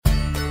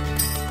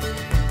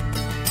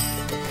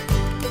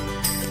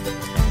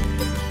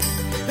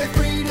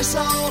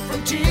fought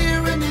from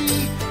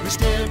tyranny,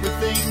 risked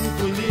everything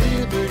for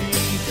liberty.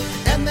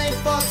 And they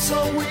fought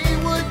so we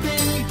would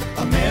be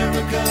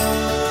America,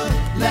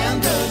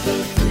 land of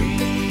the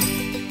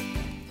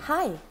free.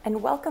 Hi,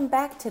 and welcome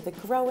back to the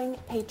Growing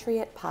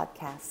Patriot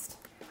Podcast.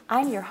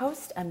 I'm your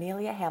host,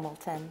 Amelia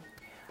Hamilton.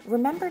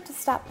 Remember to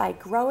stop by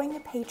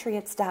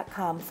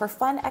growingpatriots.com for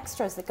fun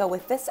extras that go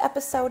with this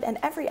episode and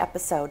every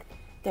episode.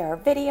 There are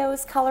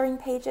videos, coloring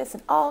pages,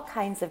 and all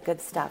kinds of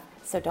good stuff,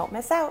 so don't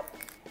miss out.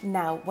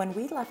 Now, when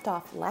we left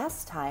off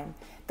last time,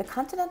 the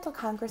Continental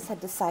Congress had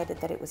decided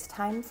that it was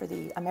time for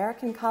the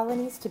American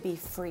colonies to be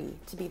free,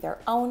 to be their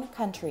own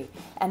country,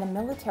 and a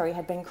military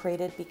had been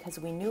created because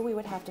we knew we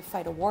would have to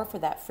fight a war for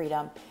that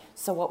freedom.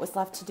 So what was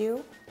left to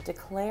do?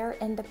 Declare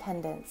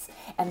independence.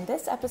 And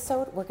this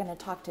episode, we're going to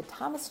talk to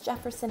Thomas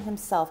Jefferson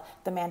himself,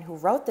 the man who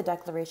wrote the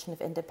Declaration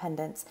of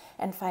Independence,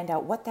 and find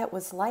out what that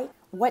was like,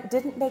 what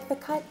didn't make the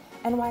cut,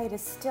 and why it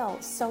is still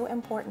so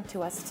important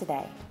to us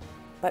today.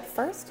 But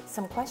first,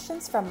 some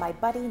questions from my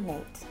buddy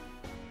Nate.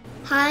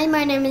 Hi,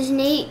 my name is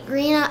Nate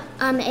Green.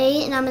 I'm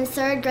 8 and I'm in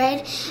 3rd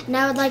grade, and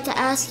I would like to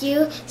ask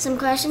you some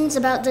questions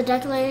about the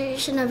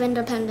Declaration of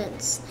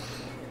Independence.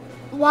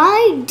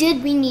 Why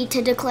did we need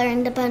to declare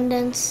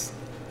independence?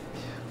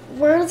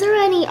 Were there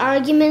any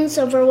arguments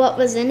over what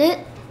was in it?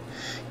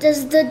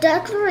 Does the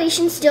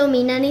Declaration still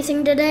mean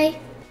anything today?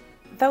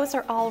 Those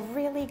are all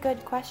really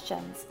good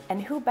questions,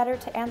 and who better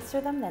to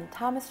answer them than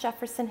Thomas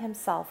Jefferson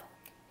himself?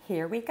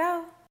 Here we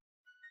go.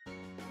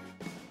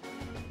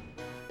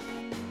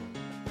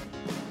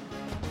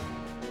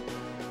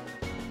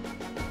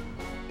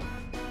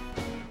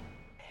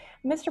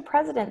 Mr.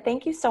 President,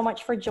 thank you so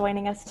much for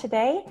joining us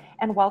today,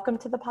 and welcome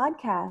to the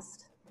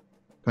podcast.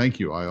 Thank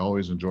you. I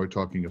always enjoy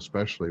talking,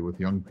 especially with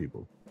young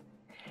people.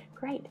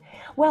 Great.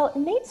 Well,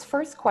 Nate's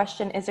first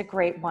question is a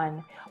great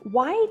one.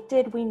 Why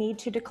did we need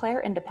to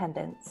declare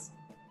independence?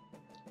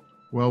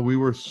 Well, we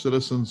were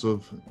citizens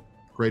of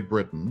Great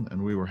Britain,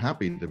 and we were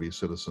happy to be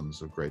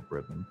citizens of Great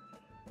Britain.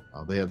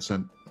 They had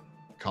sent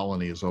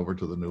colonies over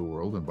to the New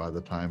World, and by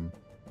the time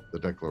the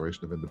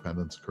Declaration of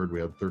Independence occurred,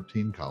 we had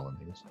 13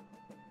 colonies.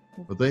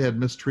 But they had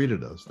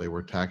mistreated us. They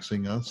were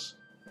taxing us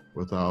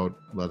without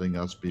letting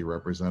us be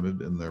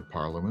represented in their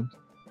parliament.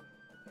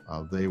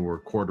 They were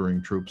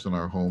quartering troops in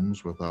our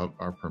homes without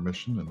our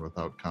permission and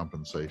without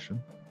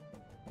compensation.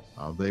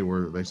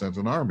 They sent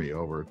an army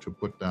over to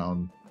put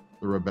down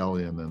the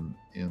rebellion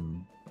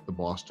in the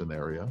Boston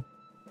area.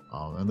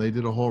 And they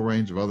did a whole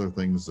range of other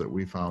things that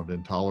we found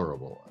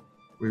intolerable.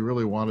 We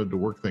really wanted to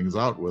work things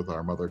out with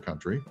our mother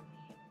country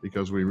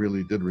because we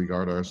really did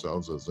regard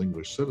ourselves as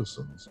English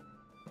citizens.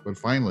 But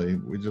finally,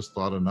 we just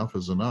thought enough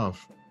is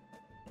enough.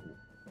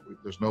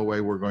 There's no way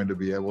we're going to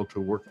be able to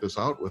work this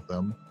out with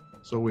them,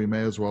 so we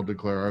may as well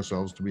declare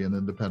ourselves to be an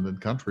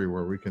independent country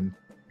where we can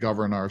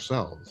govern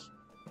ourselves.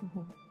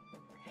 Mm-hmm.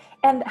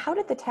 And how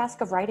did the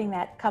task of writing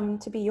that come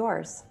to be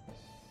yours?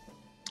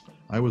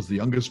 I was the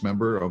youngest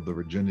member of the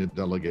Virginia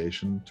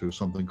delegation to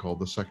something called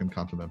the Second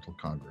Continental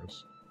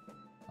Congress.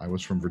 I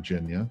was from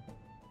Virginia.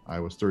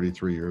 I was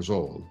 33 years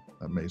old.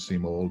 That may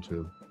seem old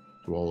to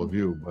all of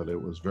you, but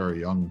it was very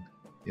young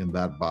in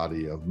that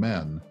body of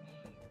men.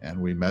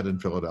 And we met in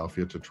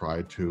Philadelphia to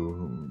try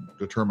to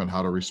determine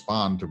how to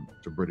respond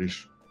to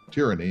British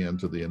tyranny and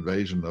to the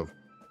invasion of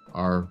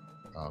our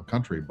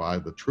country by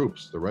the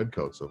troops, the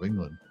Redcoats of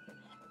England.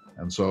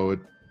 And so it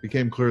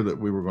became clear that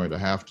we were going to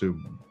have to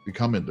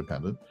become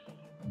independent,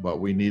 but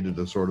we needed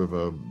a sort of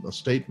a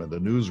statement, a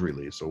news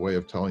release, a way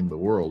of telling the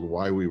world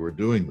why we were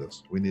doing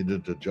this. We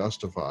needed to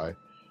justify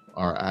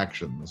our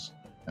actions.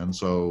 And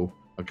so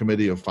a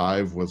committee of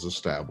 5 was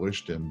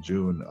established in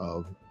June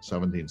of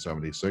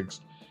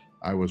 1776.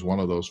 I was one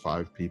of those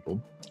 5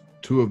 people.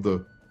 2 of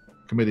the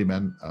committee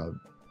men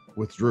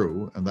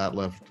withdrew, and that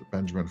left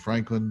Benjamin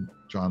Franklin,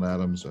 John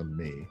Adams, and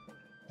me.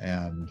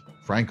 And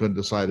Franklin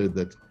decided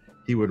that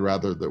he would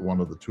rather that one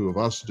of the 2 of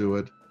us do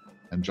it.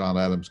 And John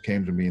Adams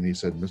came to me and he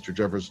said, Mr.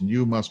 Jefferson,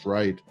 you must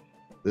write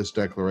this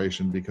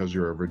declaration because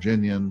you're a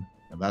Virginian,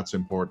 and that's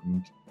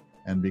important,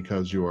 and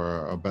because you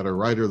are a better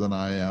writer than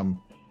I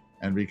am,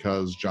 and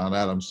because John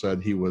Adams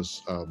said he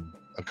was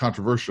a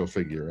controversial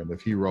figure, and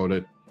if he wrote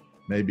it,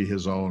 maybe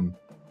his own,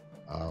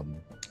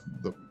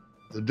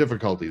 the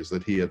difficulties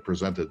that he had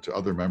presented to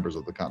other members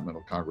of the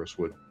Continental Congress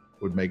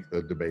would make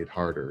the debate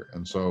harder.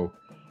 And so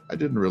I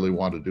didn't really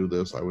want to do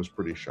this. I was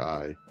pretty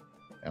shy,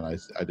 and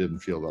I didn't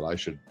feel that I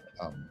should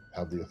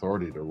have the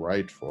authority to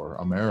write for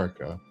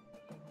America.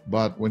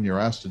 But when you're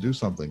asked to do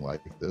something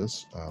like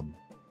this,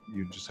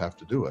 you just have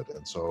to do it.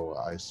 And so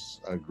I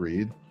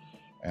agreed,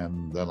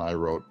 and then I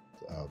wrote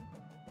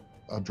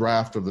a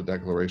draft of the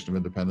Declaration of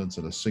Independence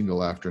in a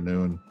single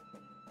afternoon,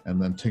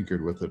 and then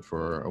tinkered with it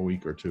for a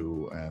week or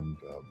 2 and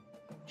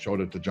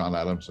showed it to John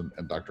Adams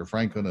and Dr.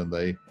 Franklin, and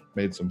they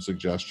made some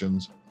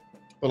suggestions.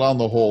 But on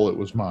the whole, it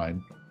was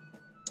mine.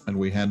 And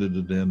we handed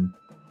it in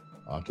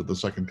to the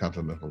Second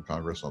Continental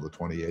Congress on the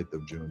 28th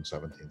of June,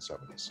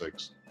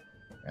 1776.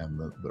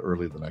 And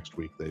early the next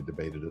week, they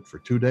debated it for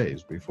 2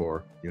 days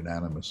before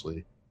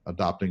unanimously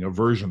adopting a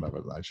version of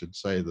it. I should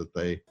say that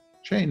they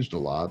changed a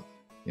lot.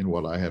 in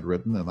what I had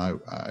written, and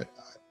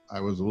I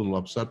was a little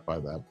upset by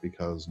that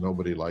because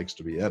nobody likes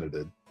to be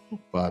edited,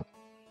 but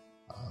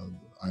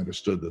I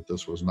understood that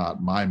this was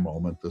not my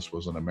moment, this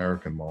was an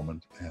American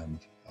moment, and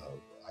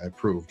I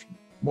approved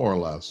more or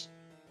less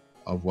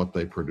of what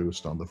they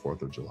produced on the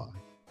 4th of July.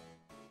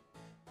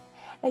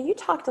 Now, you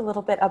talked a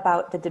little bit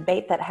about the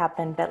debate that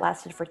happened that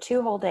lasted for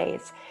 2 whole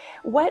days.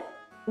 What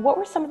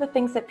were some of the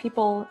things that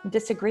people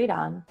disagreed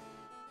on?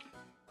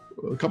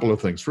 A couple of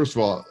things. First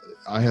of all,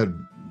 I had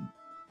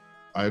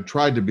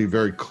tried to be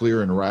very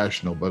clear and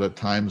rational, but at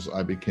times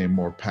I became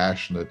more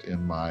passionate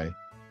in my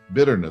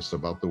bitterness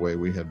about the way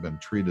we had been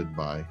treated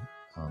by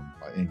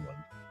England.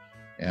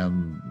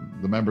 And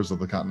the members of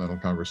the Continental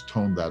Congress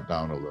toned that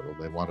down a little.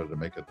 They wanted to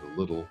make it a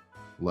little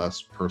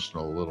less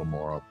personal, a little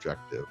more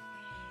objective.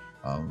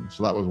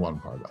 So that was one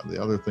part.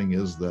 The other thing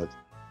is that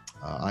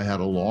I had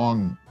a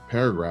long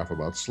paragraph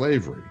about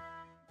slavery.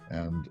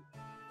 And,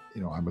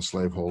 I'm a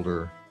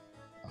slaveholder.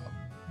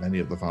 Many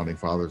of the founding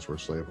fathers were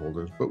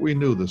slaveholders, but we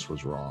knew this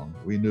was wrong.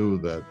 We knew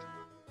that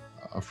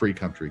a free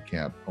country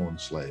can't own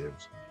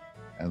slaves.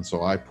 And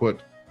so I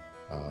put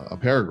a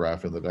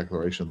paragraph in the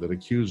Declaration that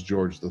accused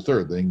George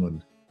III, the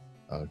England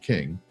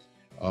king,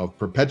 of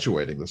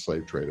perpetuating the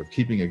slave trade, of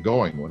keeping it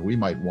going when we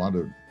might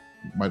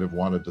have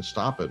wanted to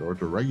stop it or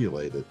to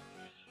regulate it.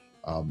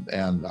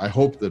 And I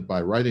hope that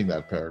by writing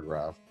that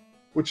paragraph,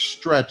 which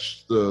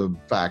stretched the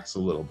facts a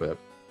little bit,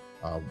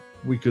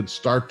 we could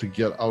start to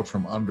get out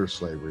from under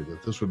slavery,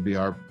 that this would be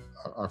our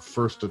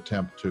first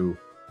attempt to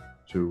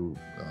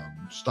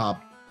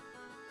stop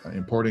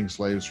importing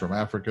slaves from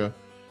Africa,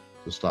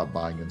 to stop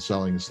buying and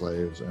selling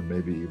slaves, and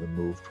maybe even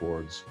move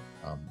towards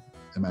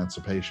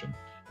emancipation.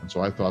 And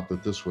so I thought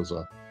that this was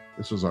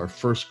our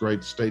first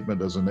great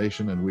statement as a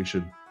nation, and we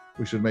should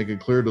make it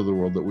clear to the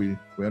world that we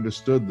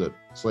understood that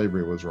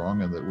slavery was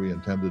wrong and that we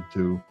intended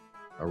to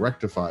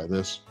rectify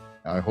this,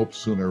 I hope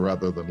sooner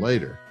rather than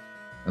later.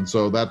 And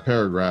so that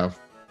paragraph,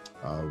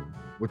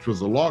 which was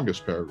the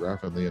longest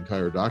paragraph in the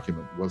entire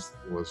document, was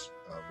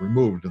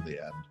removed in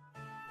the end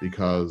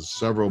because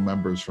several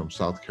members from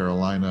South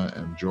Carolina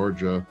and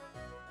Georgia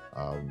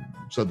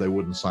said they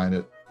wouldn't sign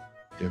it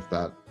if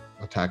that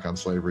attack on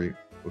slavery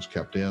was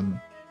kept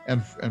in.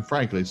 And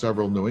frankly,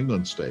 several New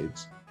England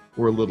states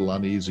were a little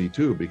uneasy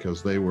too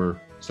because they were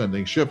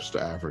sending ships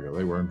to Africa.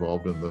 They were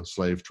involved in the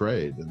slave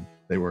trade and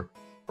they were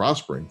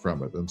prospering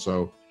from it. And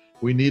so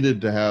we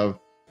needed to have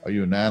a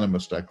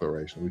unanimous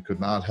declaration. We could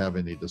not have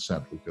any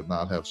dissent. We could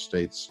not have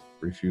states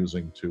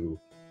refusing to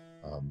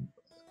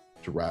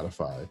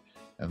ratify.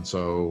 And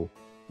so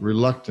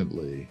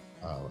reluctantly,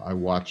 I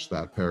watched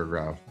that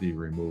paragraph be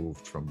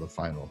removed from the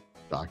final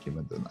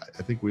document. And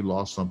I think we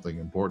lost something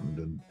important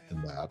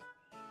in that,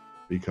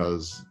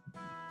 because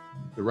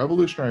the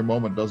revolutionary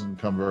moment doesn't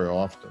come very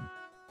often.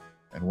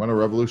 And when a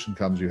revolution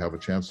comes, you have a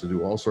chance to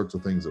do all sorts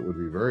of things that would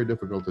be very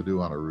difficult to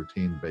do on a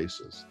routine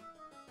basis.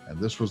 And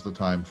this was the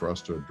time for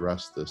us to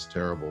address this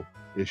terrible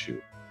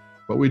issue.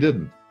 But we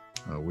didn't.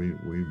 We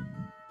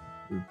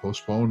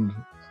postponed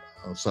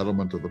a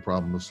settlement of the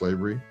problem of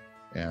slavery.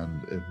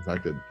 And in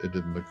fact, it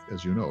didn't,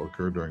 as you know,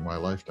 occur during my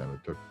lifetime.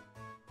 It took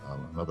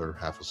another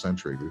half a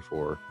century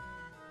before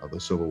the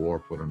Civil War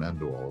put an end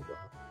to all of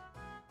that.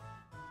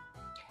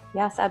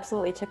 Yes,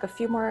 absolutely. It took a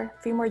few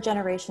more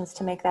generations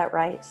to make that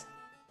right.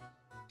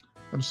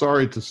 I'm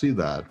sorry to see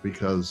that,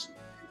 because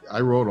I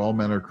wrote all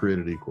men are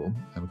created equal.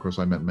 And of course,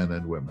 I meant men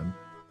and women.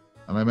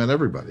 And I meant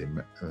everybody,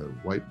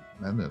 white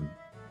men and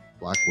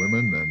black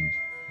women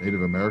and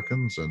Native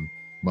Americans and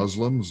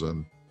Muslims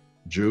and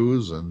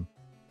Jews and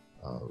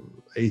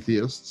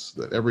atheists,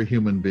 that every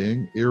human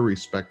being,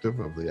 irrespective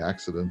of the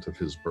accident of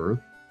his birth,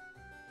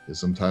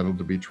 is entitled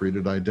to be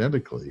treated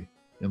identically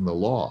in the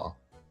law.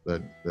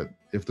 That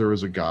if there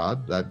is a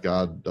God, that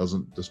God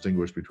doesn't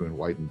distinguish between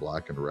white and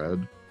black and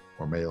red,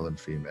 or male and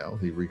female.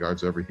 He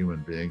regards every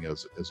human being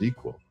as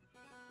equal.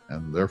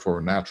 And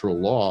therefore, natural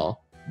law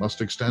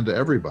must extend to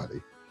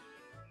everybody.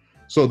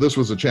 So this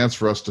was a chance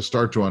for us to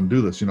start to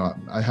undo this. You know,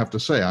 I have to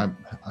say,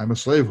 I'm a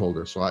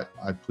slaveholder, so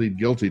I plead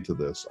guilty to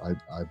this.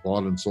 I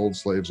bought and sold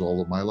slaves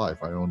all of my life.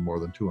 I own more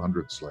than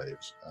 200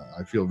 slaves.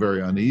 I feel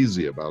very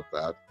uneasy about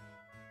that,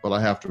 but I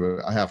have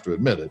to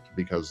admit it,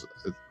 because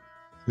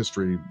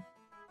history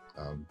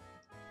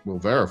will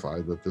verify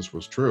that this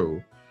was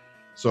true.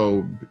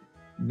 So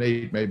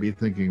Nate may be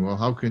thinking, well,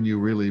 how can you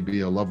really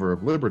be a lover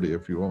of liberty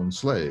if you own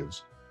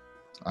slaves?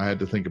 I had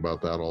to think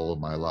about that all of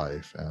my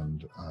life,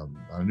 and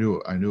I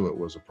knew it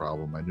was a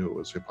problem. I knew it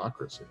was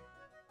hypocrisy,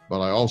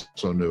 but I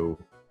also knew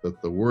that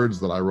the words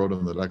that I wrote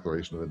in the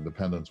Declaration of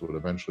Independence would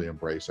eventually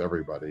embrace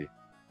everybody,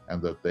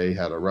 and that they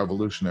had a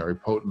revolutionary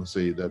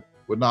potency that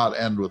would not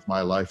end with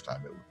my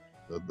lifetime.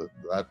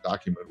 That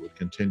document would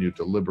continue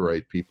to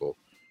liberate people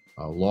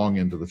long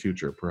into the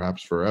future,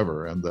 perhaps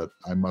forever, and that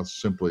I must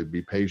simply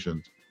be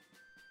patient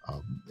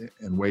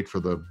and wait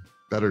for the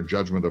better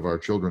judgment of our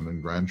children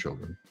and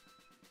grandchildren.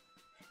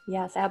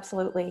 Yes,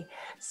 absolutely.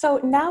 So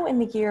now in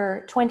the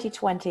year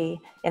 2020,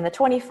 in the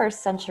 21st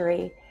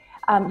century,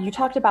 You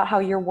talked about how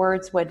your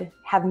words would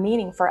have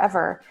meaning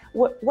forever.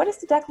 What does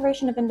the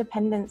Declaration of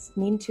Independence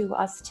mean to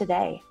us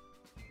today?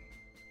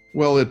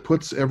 Well, it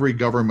puts every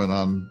government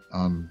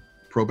on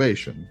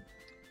probation.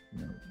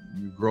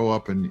 You grow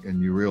up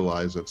and you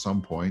realize at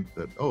some point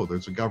that, oh,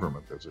 there's a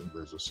government. There's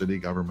a city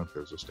government,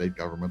 there's a state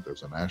government,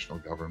 there's a national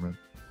government.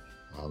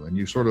 And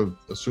you sort of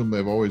assume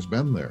they've always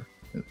been there.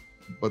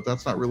 But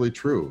that's not really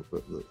true.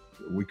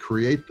 We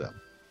create them.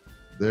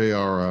 They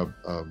are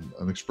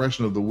an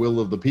expression of the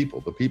will of the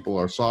people. The people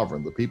are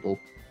sovereign. The people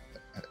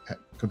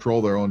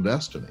control their own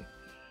destiny.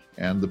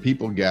 And the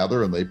people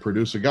gather and they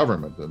produce a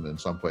government. And in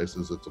some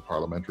places it's a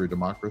parliamentary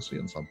democracy.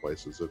 In some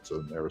places it's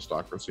an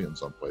aristocracy. In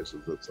some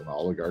places it's an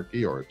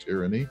oligarchy or a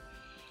tyranny.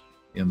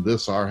 In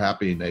this, our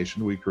happy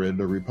nation, we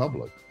created a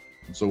republic.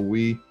 And so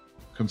we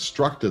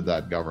constructed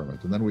that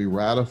government. And then we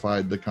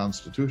ratified the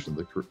Constitution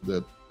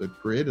that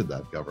created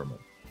that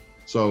government.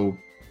 So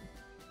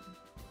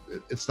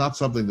it's not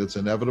something that's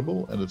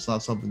inevitable, and it's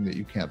not something that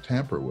you can't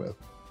tamper with.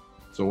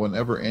 So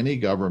whenever any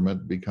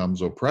government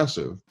becomes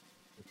oppressive,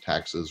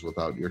 taxes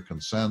without your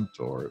consent,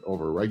 or it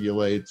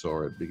overregulates,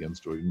 or it begins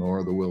to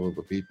ignore the will of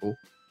the people,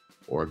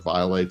 or it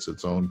violates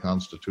its own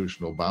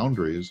constitutional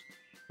boundaries,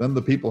 then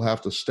the people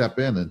have to step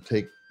in and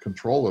take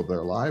control of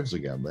their lives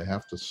again. They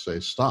have to say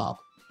stop.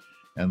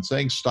 And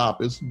saying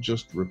stop isn't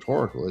just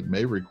rhetorical. It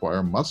may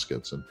require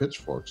muskets and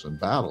pitchforks and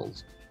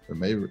battles. It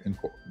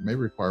may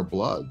require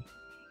blood.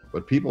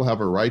 But people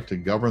have a right to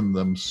govern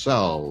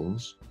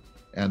themselves,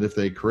 and if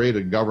they create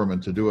a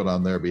government to do it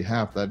on their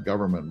behalf, that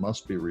government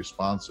must be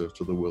responsive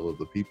to the will of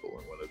the people.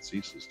 And when it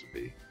ceases to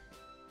be,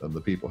 then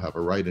the people have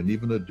a right and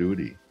even a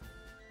duty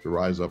to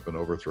rise up and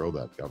overthrow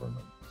that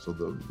government. So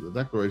the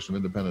Declaration of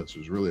Independence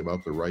is really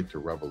about the right to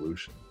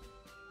revolution.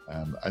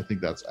 And I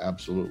think that's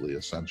absolutely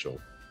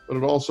essential. But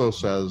it also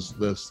says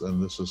this,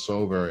 and this is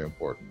so very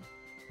important.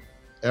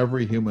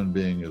 Every human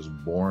being is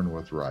born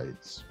with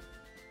rights.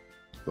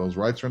 Those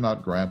rights are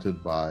not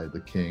granted by the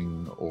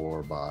king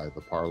or by the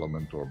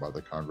parliament or by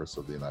the Congress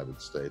of the United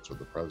States or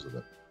the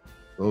president.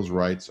 Those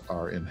rights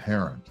are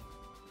inherent.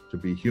 To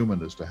be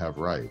human is to have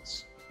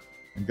rights.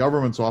 And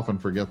governments often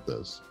forget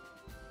this.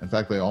 In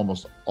fact, they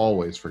almost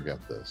always forget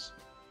this.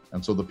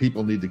 And so the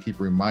people need to keep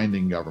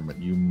reminding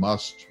government, you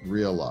must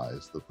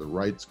realize that the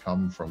rights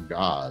come from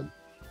God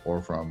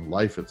or from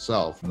life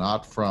itself,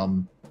 not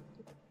from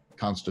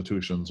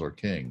constitutions or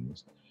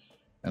kings.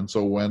 And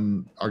so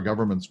when our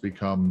governments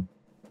become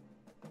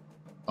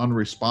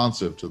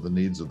unresponsive to the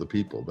needs of the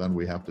people, then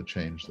we have to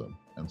change them.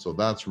 And so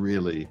that's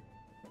really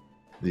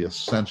the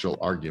essential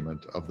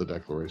argument of the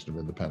Declaration of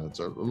Independence.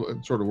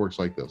 It sort of works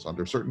like this.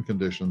 Under certain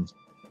conditions,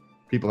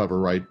 people have a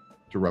right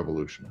to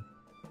revolution.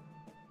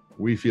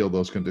 We feel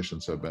those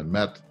conditions have been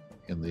met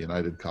in the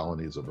United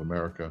Colonies of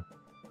America.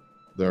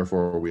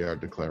 Therefore, we are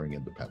declaring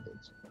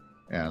independence.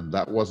 And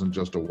that wasn't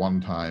just a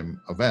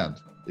one-time event.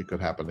 It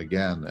could happen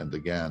again and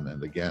again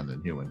and again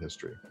in human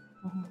history.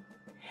 Mm-hmm.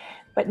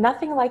 But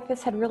nothing like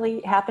this had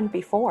really happened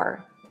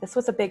before. This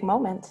was a big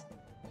moment.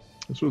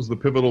 This was the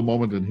pivotal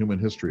moment in human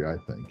history, I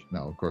think.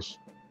 Now, of course,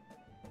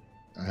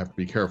 I have to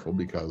be careful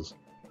because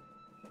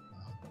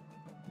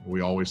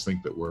we always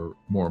think that we're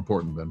more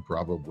important than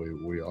probably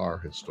we are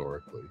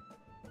historically.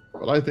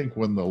 But I think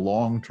when the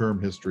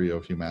long-term history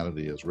of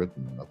humanity is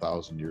written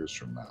 1,000 years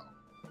from now,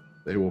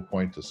 they will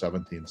point to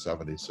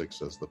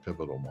 1776 as the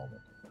pivotal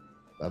moment.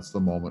 That's the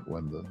moment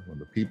when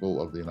the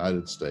people of the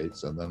United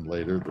States, and then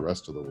later the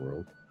rest of the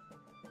world,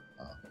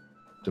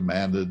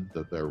 demanded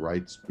that their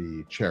rights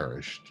be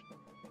cherished,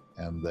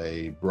 and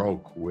they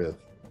broke with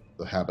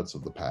the habits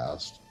of the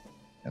past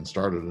and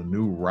started a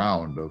new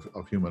round of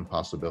human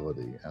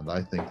possibility. And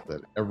I think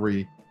that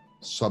every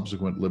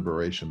subsequent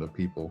liberation of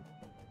people,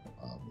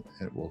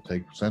 it will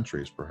take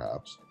centuries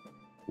perhaps,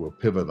 will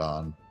pivot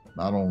on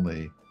not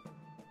only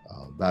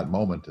that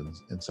moment in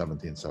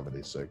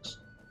 1776,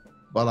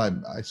 but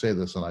I say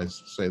this, and I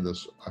say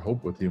this, I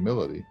hope with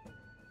humility,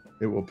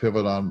 it will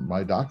pivot on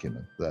my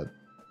document. That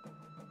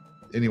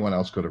anyone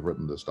else could have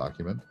written this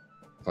document.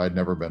 If I'd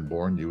never been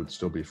born, you would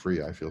still be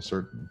free, I feel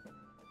certain.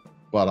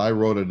 But I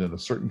wrote it in a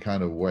certain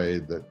kind of way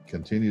that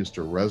continues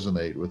to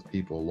resonate with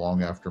people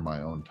long after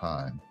my own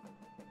time.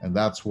 And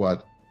that's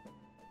what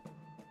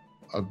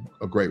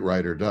a great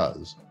writer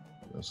does.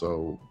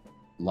 So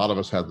a lot of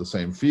us had the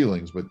same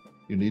feelings, but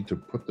you need to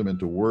put them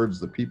into words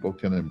that people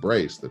can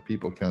embrace, that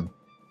people can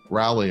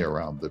rally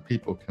around, that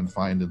people can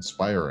find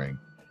inspiring,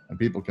 and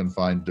people can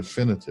find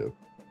definitive.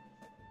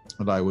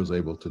 And I was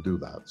able to do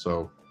that.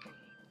 So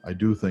I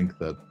do think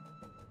that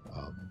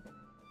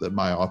that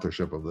my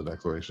authorship of the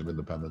Declaration of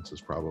Independence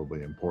is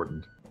probably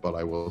important. But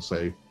I will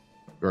say,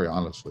 very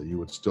honestly, you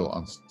would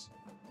still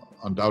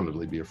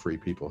undoubtedly be a free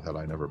people had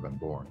I never been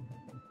born.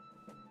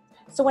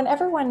 So when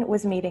everyone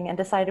was meeting and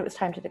decided it was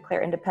time to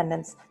declare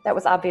independence, that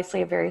was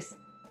obviously a very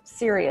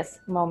serious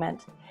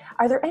moment.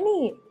 Are there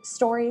any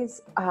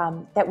stories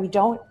that we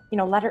don't,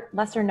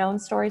 lesser known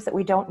stories that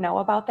we don't know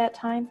about that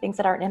time, things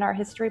that aren't in our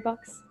history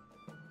books?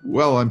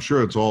 Well, I'm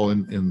sure it's all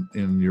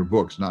in your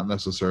books, not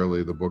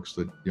necessarily the books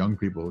that young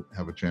people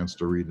have a chance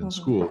to read in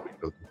school,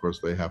 because of course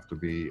they have to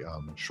be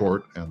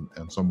short and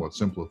somewhat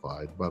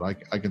simplified. But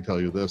I can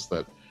tell you this,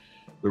 that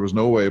there was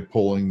no way of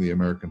polling the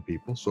American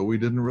people, so we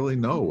didn't really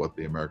know what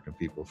the American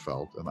people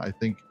felt. And I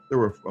think there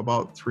were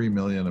about 3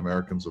 million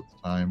Americans at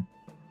the time,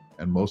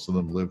 and most of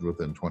them lived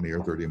within 20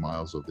 or 30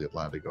 miles of the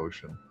Atlantic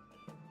Ocean.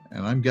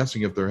 And I'm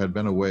guessing if there had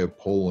been a way of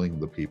polling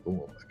the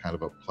people, kind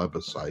of a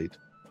plebiscite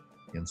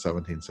in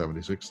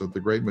 1776, that the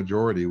great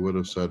majority would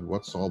have said,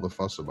 what's all the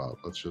fuss about?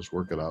 Let's just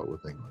work it out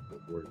with England.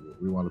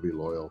 We want to be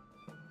loyal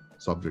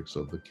subjects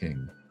of the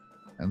king.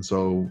 And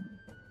so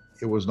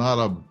it was not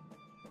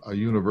a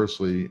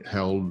universally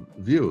held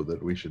view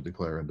that we should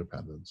declare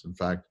independence. In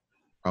fact,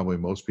 probably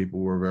most people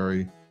were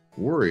very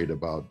worried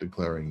about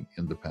declaring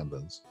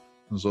independence.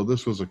 And so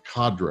this was a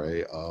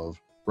cadre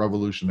of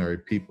revolutionary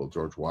people,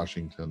 George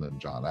Washington and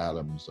John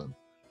Adams and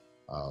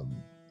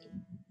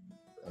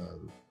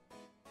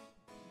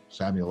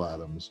Samuel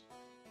Adams,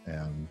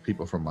 and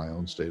people from my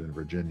own state in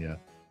Virginia,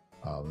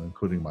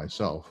 including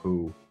myself,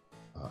 who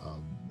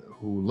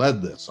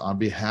led this on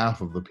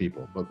behalf of the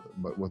people, but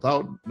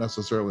without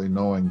necessarily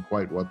knowing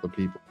quite what the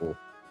people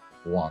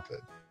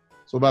wanted.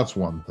 So that's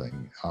one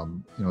thing.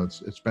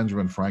 It's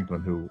Benjamin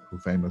Franklin who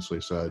famously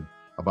said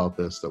about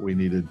this that we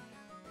needed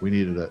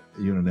a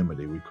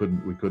unanimity. We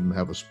couldn't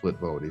have a split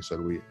vote. He said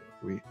we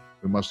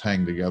must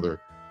hang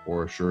together,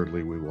 or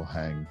assuredly we will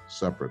hang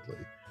separately.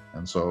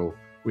 And so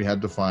we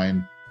had to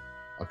find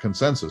a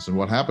consensus. And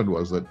what happened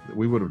was that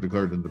we would have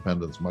declared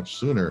independence much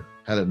sooner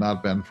had it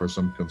not been for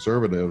some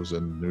conservatives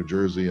in New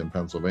Jersey and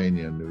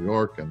Pennsylvania and New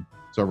York and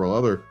several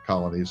other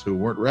colonies who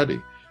weren't ready.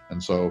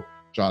 And so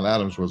John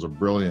Adams was a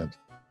brilliant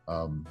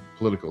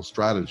political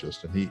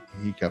strategist, and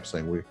he kept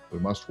saying we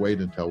must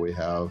wait until we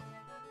have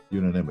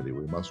unanimity.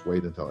 We must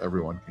wait until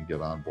everyone can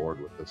get on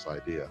board with this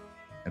idea.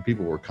 And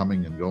people were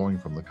coming and going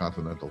from the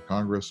Continental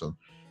Congress, and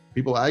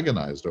people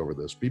agonized over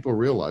this. People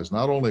realized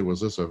not only was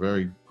this a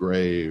very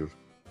grave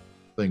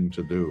thing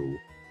to do,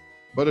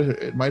 but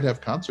it might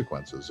have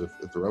consequences.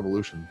 If the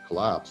revolution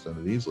collapsed,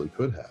 and it easily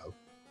could have,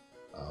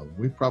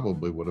 we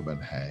probably would have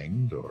been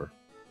hanged or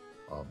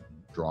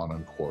drawn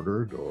and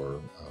quartered or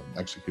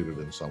executed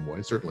in some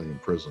way, certainly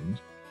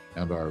imprisoned,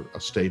 and our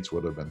estates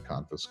would have been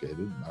confiscated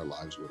and our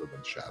lives would have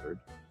been shattered.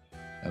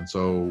 And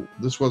so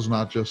this was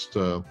not just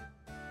an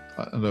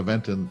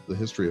event in the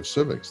history of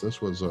civics.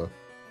 This was a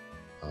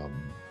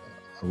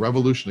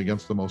revolution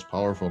against the most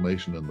powerful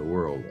nation in the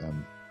world,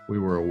 and we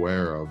were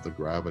aware of the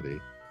gravity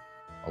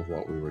of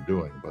what we were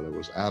doing. But it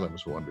was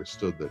Adams who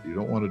understood that you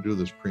don't want to do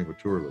this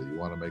prematurely. You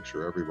want to make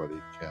sure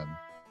everybody can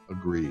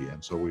agree.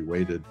 And so we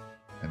waited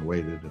and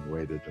waited and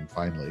waited, and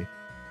finally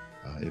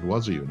it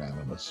was a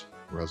unanimous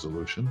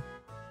resolution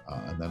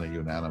and then a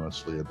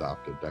unanimously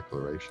adopted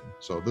declaration.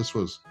 So this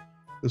was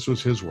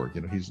his work.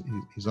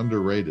 He's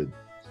underrated.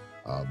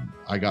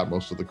 I got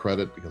most of the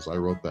credit because I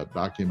wrote that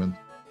document.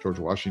 George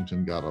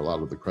Washington got a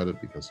lot of the credit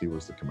because he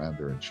was the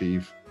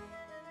commander-in-chief.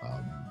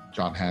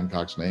 John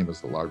Hancock's name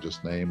is the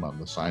largest name on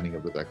the signing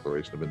of the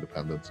Declaration of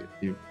Independence.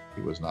 He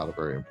was not a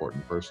very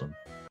important person.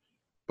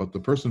 But the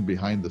person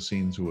behind the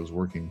scenes who was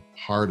working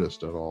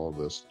hardest at all of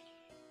this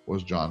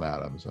was John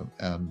Adams.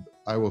 And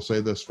I will say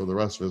this, for the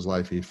rest of his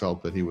life, he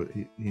felt that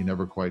he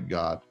never quite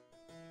got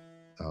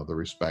the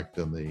respect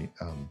and the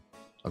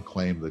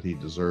acclaim that he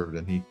deserved.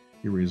 And he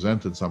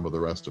resented some of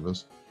the rest of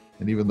us.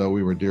 And even though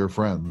we were dear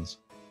friends,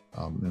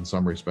 in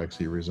some respects,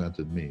 he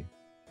resented me.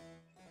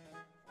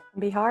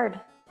 It'd be hard.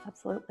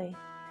 Absolutely.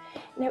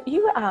 Now,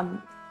 you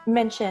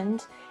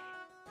mentioned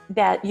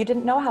that you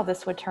didn't know how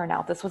this would turn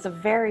out. This was a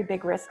very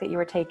big risk that you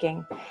were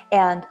taking.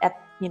 And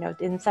in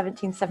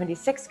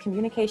 1776,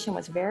 communication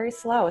was very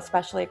slow,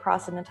 especially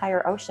across an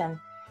entire ocean.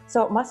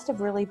 So it must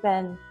have really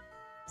been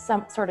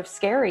some sort of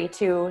scary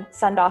to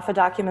send off a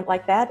document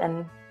like that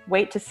and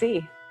wait to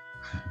see.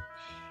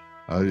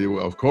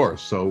 Of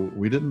course. So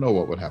we didn't know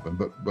what would happen,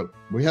 but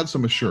we had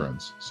some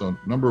assurance. So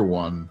number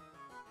one,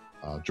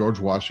 George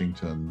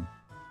Washington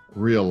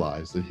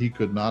realized that he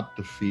could not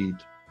defeat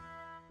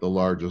the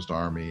largest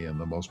army and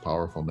the most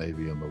powerful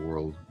navy in the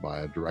world by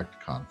a direct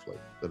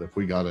conflict. That if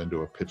we got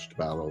into a pitched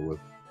battle with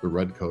the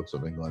redcoats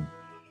of England,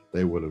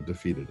 they would have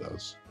defeated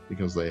us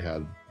because they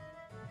had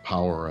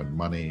power and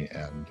money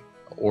and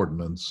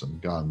ordnance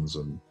and guns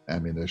and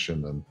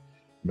ammunition and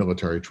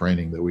military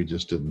training that we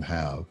just didn't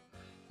have.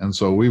 And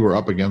so we were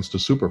up against a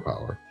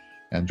superpower.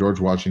 And George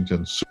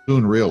Washington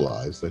soon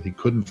realized that he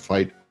couldn't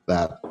fight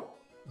that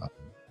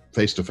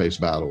face-to-face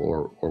battle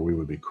or we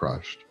would be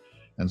crushed.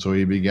 And so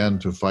he began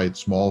to fight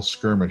small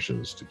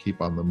skirmishes to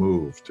keep on the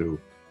move, to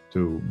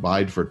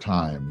bide for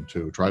time,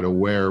 to try to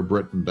wear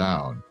Britain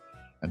down,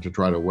 and to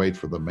try to wait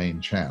for the main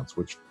chance,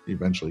 which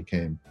eventually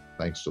came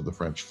thanks to the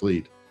French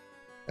fleet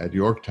at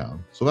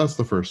Yorktown. So that's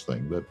the first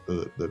thing,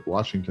 that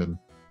Washington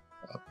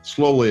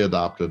slowly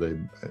adopted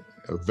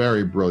a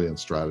very brilliant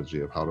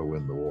strategy of how to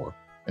win the war.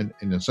 And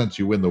in a sense,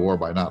 you win the war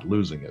by not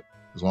losing it.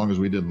 As long as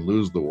we didn't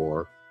lose the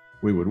war,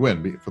 we would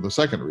win. For the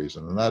second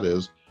reason, and that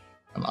is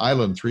An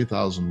island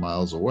 3,000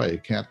 miles away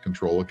can't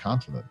control a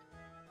continent.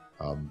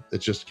 It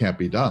just can't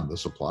be done. The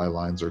supply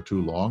lines are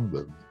too long,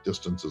 the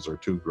distances are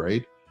too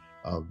great,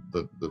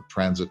 the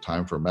transit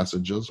time for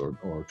messages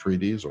or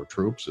treaties or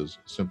troops is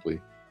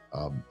simply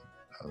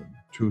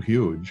too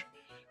huge.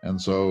 And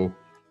so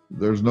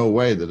there's no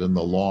way that in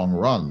the long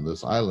run,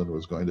 this island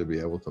was going to be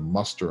able to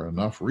muster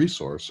enough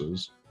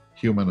resources,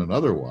 human and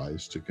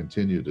otherwise, to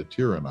continue to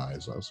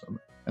tyrannize us.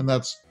 And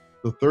that's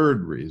the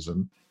third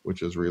reason,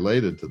 which is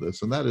related to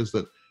this, and that is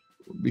that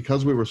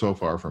because we were so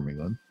far from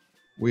England,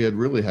 we had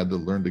really had to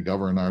learn to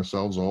govern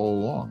ourselves all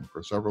along.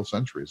 For several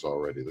centuries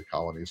already, the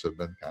colonies had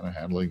been kind of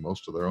handling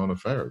most of their own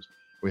affairs.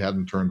 We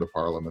hadn't turned to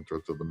Parliament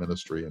or to the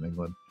ministry in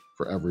England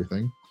for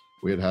everything.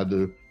 We had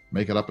to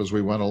make it up as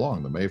we went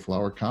along. The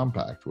Mayflower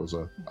Compact was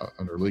an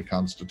early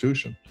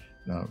constitution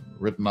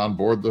written on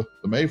board the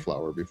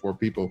Mayflower before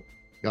people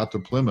got to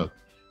Plymouth.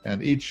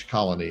 And each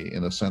colony,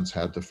 in a sense,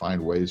 had to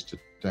find ways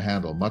to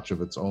handle much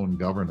of its own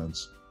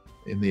governance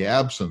in the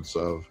absence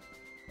of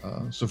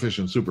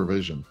sufficient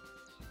supervision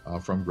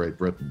from Great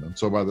Britain. And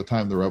so by the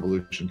time the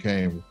revolution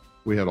came,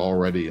 we had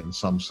already, in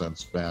some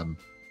sense, been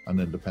an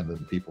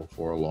independent people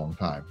for a long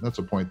time. That's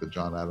a point that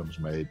John Adams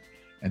made,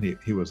 and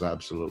he was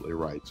absolutely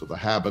right. So the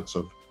habits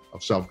of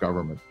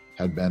self-government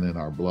had been in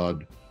our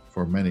blood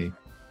for many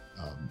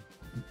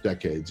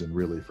decades, and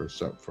really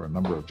for a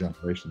number of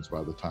generations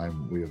by the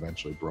time we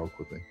eventually broke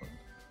with England.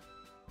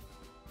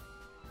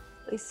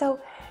 So,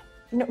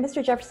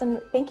 Mr.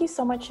 Jefferson, thank you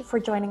so much for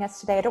joining us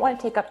today. I don't want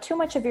to take up too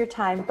much of your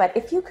time, but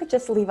if you could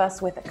just leave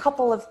us with a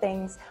couple of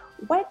things,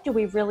 what do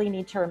we really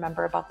need to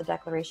remember about the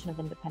Declaration of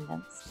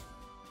Independence?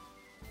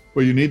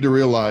 Well, you need to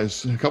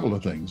realize a couple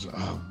of things.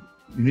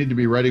 You need to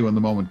be ready when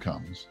the moment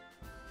comes.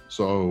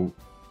 So,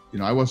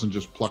 I wasn't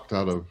just plucked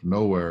out of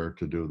nowhere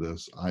to do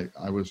this.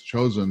 I was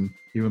chosen,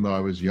 even though I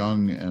was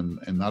young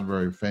and not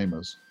very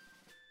famous,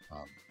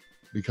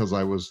 because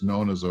I was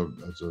known as a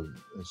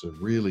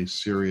really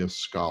serious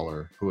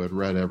scholar who had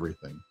read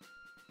everything,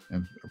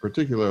 and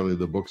particularly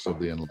the books of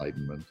the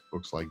Enlightenment,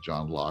 books like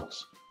John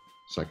Locke's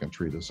Second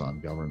Treatise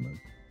on Government.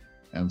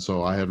 And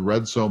so I had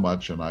read so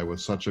much, and I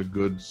was such a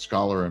good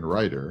scholar and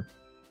writer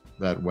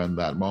that when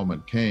that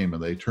moment came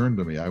and they turned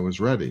to me, I was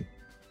ready.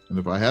 And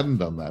if I hadn't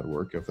done that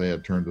work, if they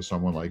had turned to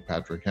someone like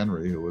Patrick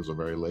Henry, who was a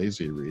very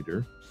lazy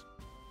reader,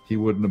 he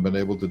wouldn't have been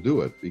able to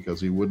do it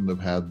because he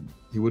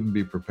wouldn't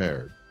be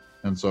prepared.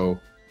 And so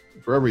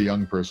for every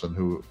young person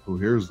who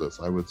hears this,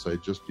 I would say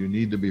just you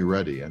need to be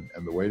ready. And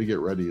the way to get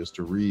ready is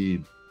to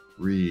read,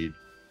 to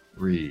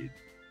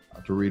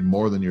read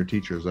more than your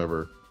teachers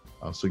ever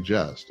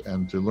suggest,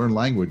 and to learn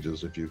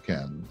languages if you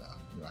can.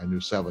 I knew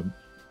 7,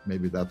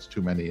 maybe that's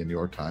too many in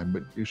your time,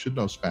 but you should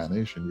know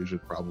Spanish and you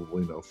should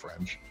probably know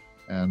French.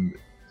 And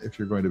if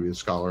you're going to be a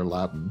scholar,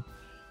 Latin,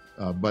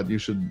 but you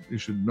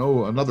should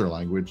know another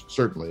language,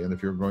 certainly. And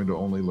if you're going to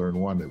only learn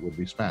one, it would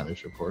be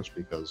Spanish, of course,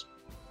 because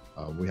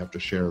we have to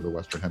share the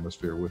Western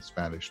Hemisphere with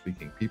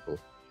Spanish-speaking people.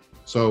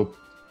 So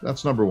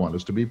that's number one,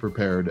 is to be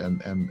prepared,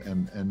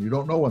 and you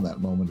don't know when that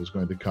moment is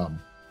going to come.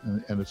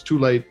 And it's too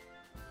late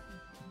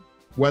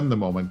when the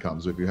moment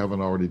comes if you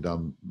haven't already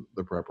done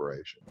the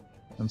preparation.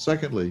 And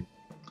secondly,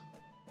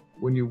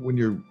 when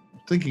you're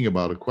thinking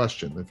about a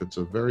question, if it's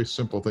a very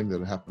simple thing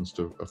that happens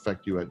to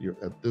affect you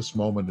at this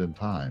moment in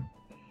time,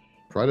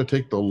 try to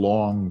take the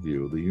long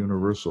view, the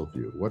universal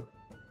view.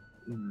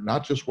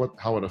 Not just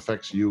how it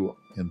affects you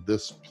in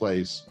this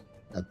place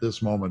at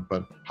this moment,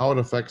 but how it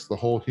affects the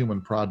whole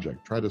human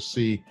project. Try to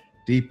see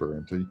deeper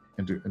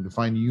and to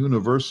find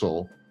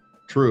universal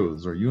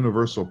truths or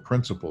universal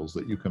principles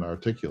that you can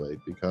articulate,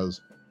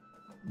 because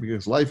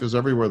life is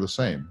everywhere the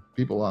same.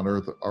 People on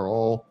earth are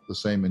all the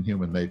same in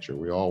human nature.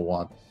 We all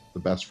want the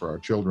best for our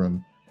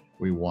children.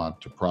 We want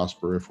to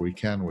prosper if we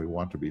can. We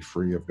want to be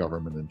free of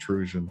government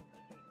intrusion.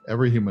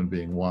 Every human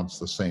being wants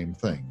the same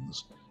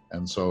things.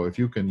 And so if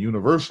you can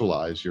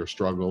universalize your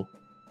struggle,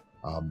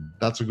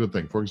 that's a good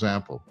thing. For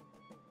example,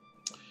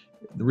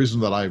 the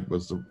reason that I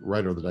was the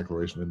writer of the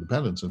Declaration of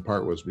Independence in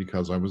part was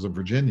because I was a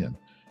Virginian,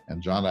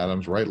 and John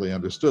Adams rightly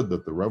understood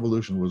that the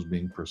revolution was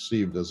being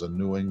perceived as a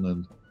New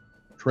England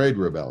trade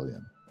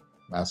rebellion,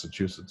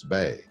 Massachusetts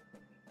Bay.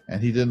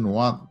 And he didn't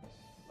want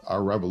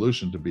our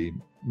revolution to be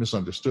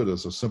misunderstood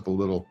as a simple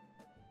little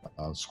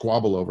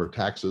squabble over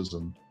taxes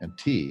and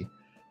tea.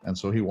 And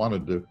so he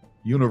wanted to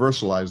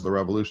universalize the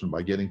revolution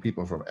by getting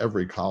people from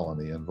every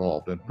colony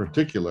involved, and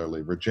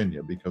particularly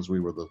Virginia, because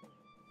we were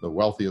the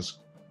wealthiest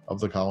of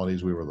the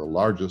colonies. We were the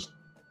largest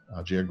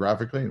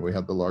geographically, and we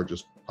had the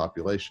largest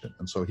population.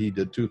 And so he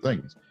did two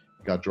things.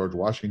 He got George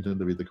Washington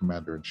to be the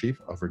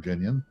commander-in-chief, a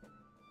Virginian,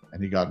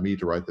 and he got me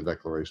to write the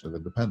Declaration of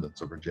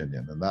Independence, a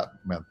Virginian. And that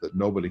meant that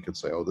nobody could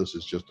say, oh, this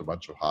is just a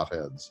bunch of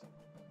hotheads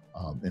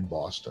in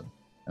Boston.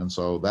 And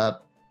so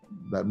that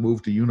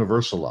move to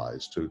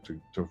universalize,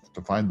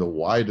 to find the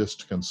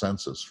widest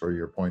consensus for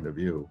your point of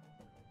view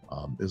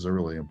is a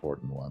really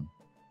important one.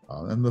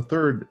 And the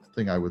third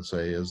thing I would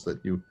say is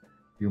that you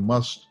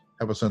must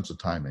have a sense of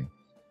timing.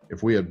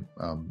 If we had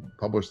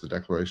published the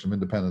Declaration of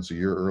Independence a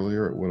year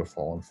earlier, it would have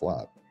fallen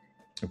flat.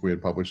 If we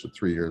had published it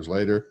 3 years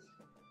later,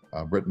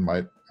 Britain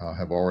might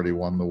have already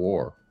won the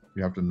war.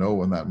 You have to know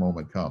when that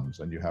moment comes,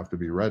 and you have to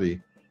be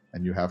ready,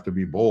 and you have to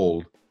be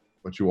bold,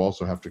 but you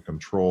also have to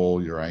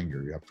control your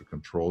anger. You have to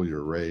control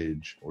your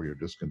rage or your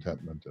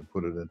discontentment and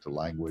put it into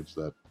language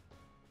that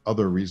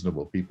other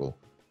reasonable people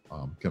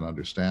can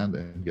understand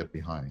and get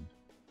behind.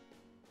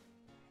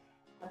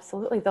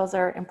 Absolutely. Those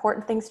are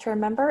important things to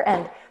remember.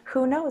 And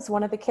who knows,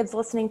 one of the kids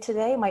listening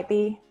today might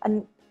be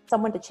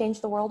someone to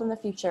change the world in the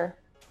future.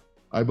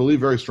 I believe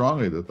very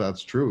strongly that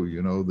that's true.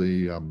 You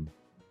know,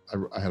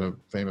 I had a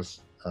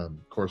famous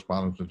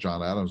correspondence with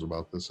John Adams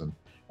about this, and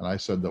I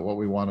said that what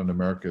we want in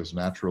America is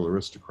natural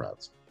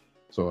aristocrats.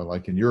 So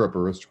like in Europe,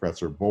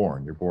 aristocrats are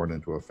born. You're born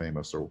into a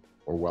famous or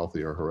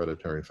wealthy or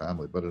hereditary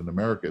family. But in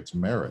America, it's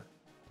merit.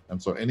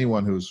 And so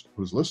anyone who's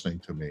listening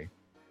to me,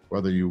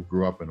 whether you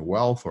grew up in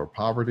wealth or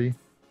poverty,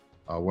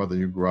 whether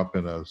you grew up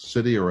in a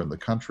city or in the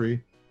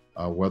country,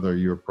 whether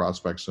your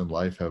prospects in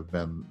life have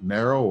been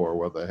narrow or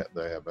whether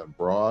they have been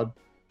broad,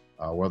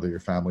 whether your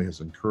family has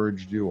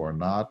encouraged you or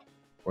not,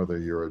 whether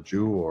you're a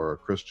Jew or a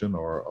Christian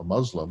or a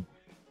Muslim,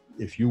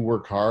 if you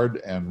work hard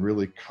and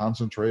really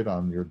concentrate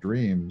on your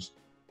dreams,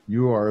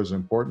 you are as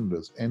important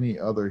as any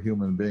other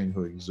human being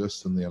who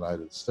exists in the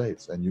United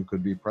States. And you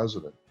could be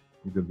president.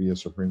 You could be a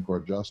Supreme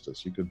Court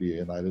justice. You could be a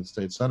United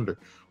States senator.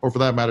 Or for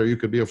that matter, you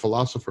could be a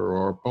philosopher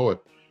or a poet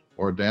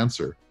or a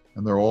dancer.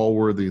 And they're all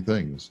worthy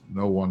things.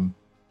 No one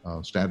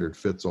standard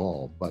fits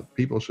all. But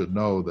people should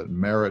know that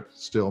merit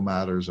still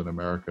matters in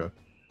America,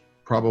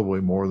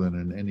 probably more than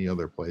in any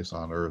other place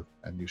on earth.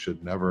 And you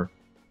should never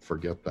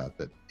forget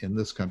that in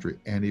this country,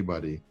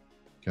 anybody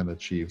can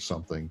achieve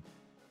something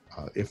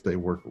if they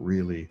work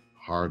really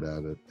hard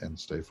at it and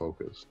stay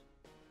focused.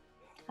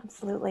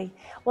 Absolutely.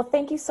 Well,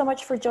 thank you so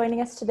much for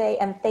joining us today.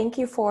 And thank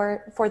you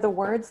for the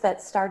words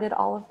that started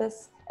all of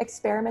this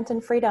experiment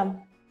in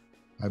freedom.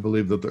 I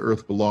believe that the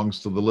earth belongs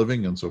to the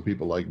living. And so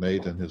people like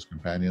Nate and his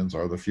companions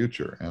are the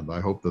future. And I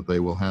hope that they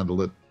will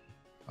handle it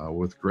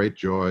with great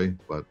joy,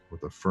 but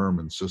with a firm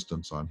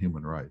insistence on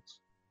human rights.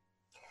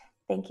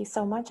 Thank you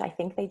so much. I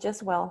think they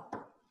just will.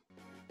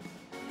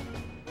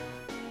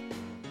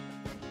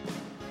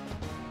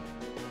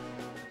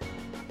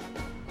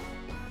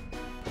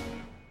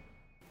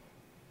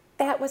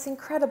 That was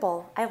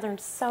incredible. I learned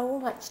so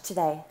much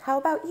today. How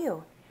about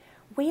you?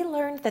 We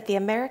learned that the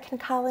American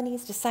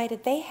colonies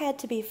decided they had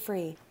to be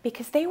free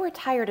because they were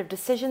tired of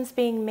decisions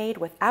being made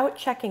without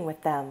checking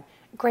with them.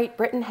 Great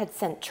Britain had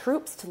sent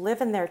troops to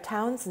live in their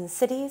towns and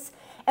cities,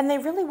 and they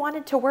really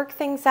wanted to work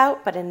things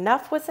out, but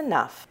enough was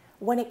enough.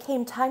 When it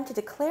came time to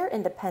declare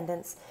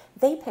independence,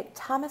 they picked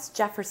Thomas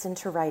Jefferson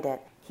to write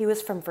it. He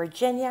was from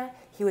Virginia.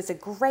 He was a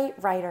great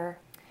writer.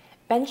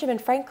 Benjamin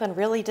Franklin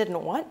really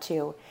didn't want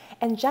to.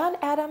 And John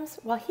Adams,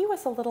 well, he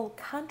was a little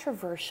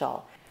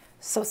controversial.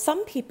 So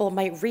some people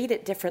might read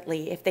it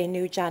differently if they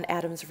knew John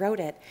Adams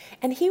wrote it.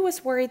 And he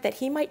was worried that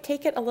he might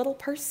take it a little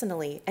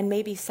personally and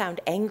maybe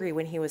sound angry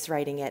when he was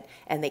writing it.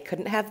 And they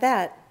couldn't have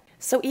that.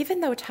 So even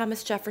though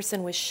Thomas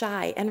Jefferson was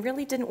shy and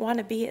really didn't want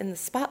to be in the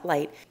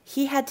spotlight,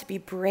 he had to be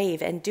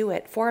brave and do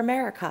it for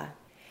America.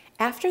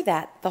 After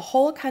that, the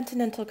whole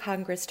Continental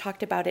Congress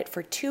talked about it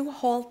for 2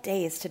 whole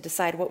days to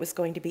decide what was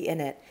going to be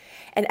in it.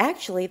 And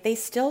actually, they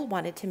still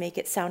wanted to make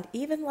it sound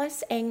even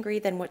less angry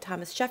than what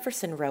Thomas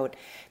Jefferson wrote.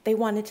 They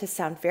wanted to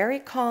sound very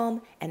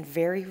calm and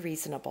very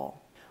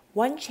reasonable.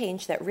 One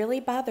change that really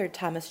bothered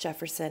Thomas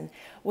Jefferson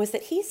was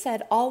that he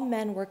said all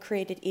men were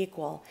created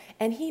equal,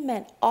 and he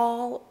meant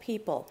all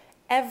people,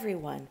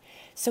 everyone.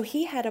 So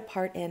he had a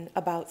part in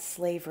about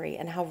slavery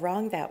and how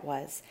wrong that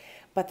was.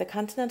 But the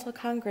Continental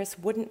Congress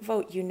wouldn't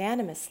vote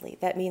unanimously.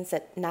 That means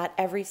that not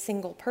every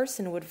single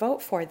person would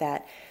vote for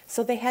that,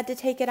 so they had to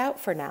take it out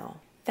for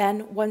now.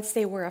 Then, once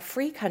they were a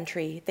free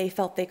country, they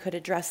felt they could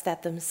address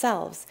that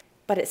themselves,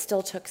 but it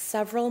still took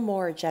several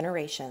more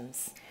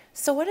generations.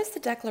 So what does the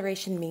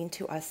Declaration mean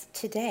to us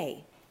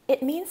today?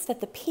 It means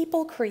that the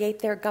people create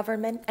their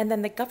government, and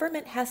then the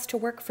government has to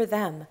work for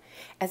them.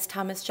 As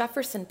Thomas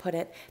Jefferson put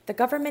it, the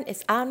government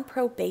is on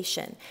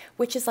probation,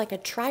 which is like a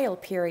trial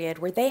period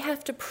where they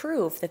have to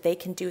prove that they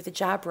can do the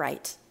job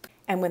right.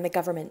 And when the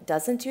government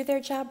doesn't do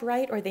their job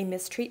right or they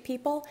mistreat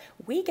people,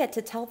 we get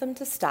to tell them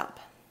to stop.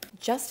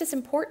 Just as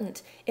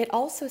important, it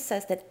also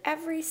says that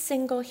every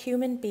single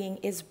human being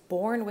is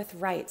born with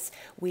rights.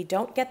 We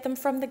don't get them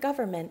from the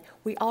government,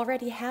 we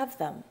already have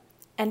them.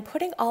 And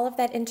putting all of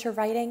that into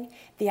writing,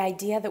 the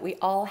idea that we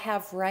all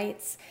have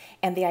rights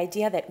and the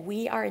idea that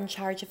we are in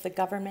charge of the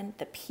government,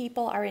 the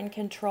people are in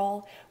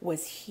control,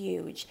 was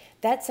huge.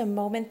 That's a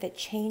moment that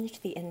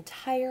changed the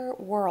entire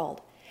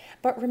world.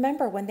 But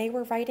remember, when they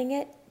were writing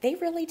it, they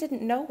really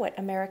didn't know what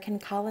American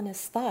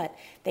colonists thought.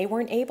 They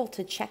weren't able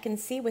to check and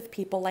see with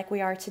people like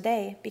we are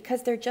today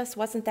because there just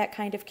wasn't that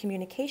kind of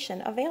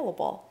communication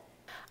available.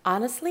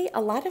 Honestly,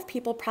 a lot of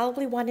people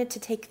probably wanted to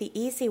take the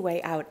easy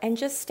way out and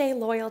just stay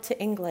loyal to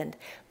England,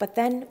 but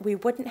then we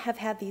wouldn't have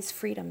had these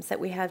freedoms that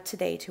we have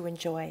today to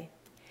enjoy.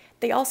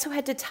 They also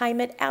had to time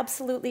it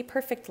absolutely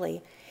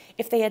perfectly.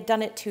 If they had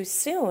done it too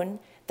soon,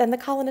 then the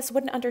colonists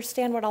wouldn't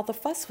understand what all the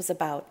fuss was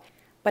about.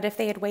 But if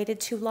they had waited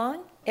too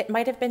long, it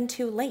might have been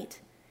too late.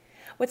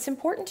 What's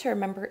important to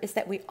remember is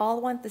that we all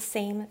want the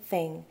same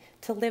thing,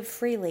 to live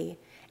freely,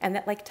 and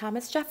that like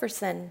Thomas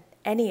Jefferson,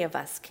 any of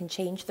us can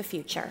change the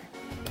future.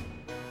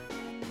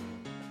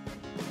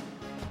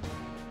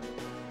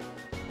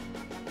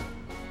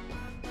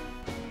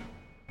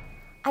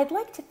 I'd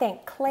like to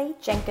thank Clay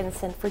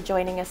Jenkinson for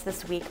joining us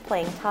this week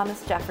playing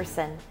Thomas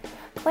Jefferson.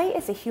 Clay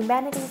is a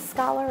humanities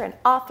scholar, an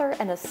author,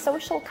 and a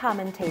social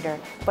commentator,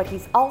 but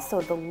he's also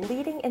the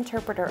leading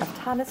interpreter of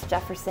Thomas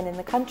Jefferson in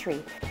the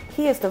country.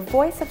 He is the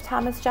voice of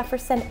Thomas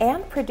Jefferson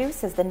and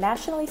produces the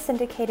nationally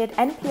syndicated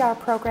NPR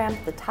program,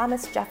 The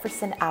Thomas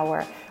Jefferson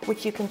Hour,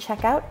 which you can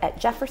check out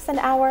at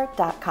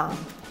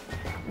jeffersonhour.com.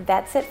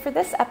 That's it for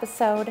this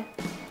episode.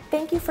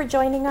 Thank you for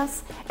joining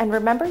us, and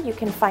remember you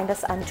can find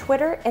us on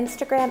Twitter,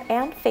 Instagram,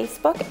 and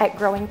Facebook at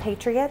Growing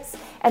Patriots,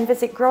 and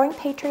visit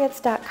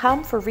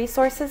growingpatriots.com for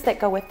resources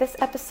that go with this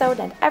episode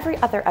and every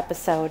other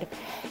episode.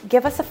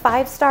 Give us a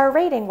 5-star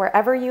rating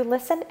wherever you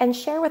listen and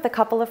share with a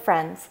couple of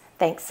friends.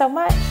 Thanks so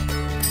much.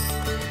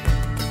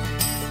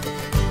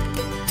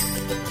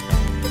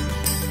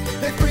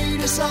 They freed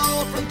us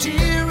all from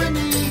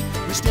tyranny,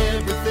 risked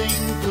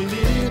everything for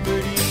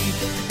liberty,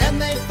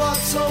 and they fought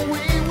so we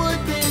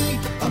would be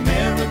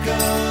America,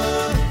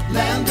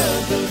 land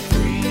of the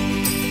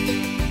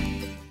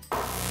free.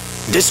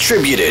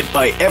 Distributed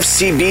by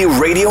FCB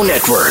Radio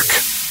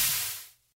Network.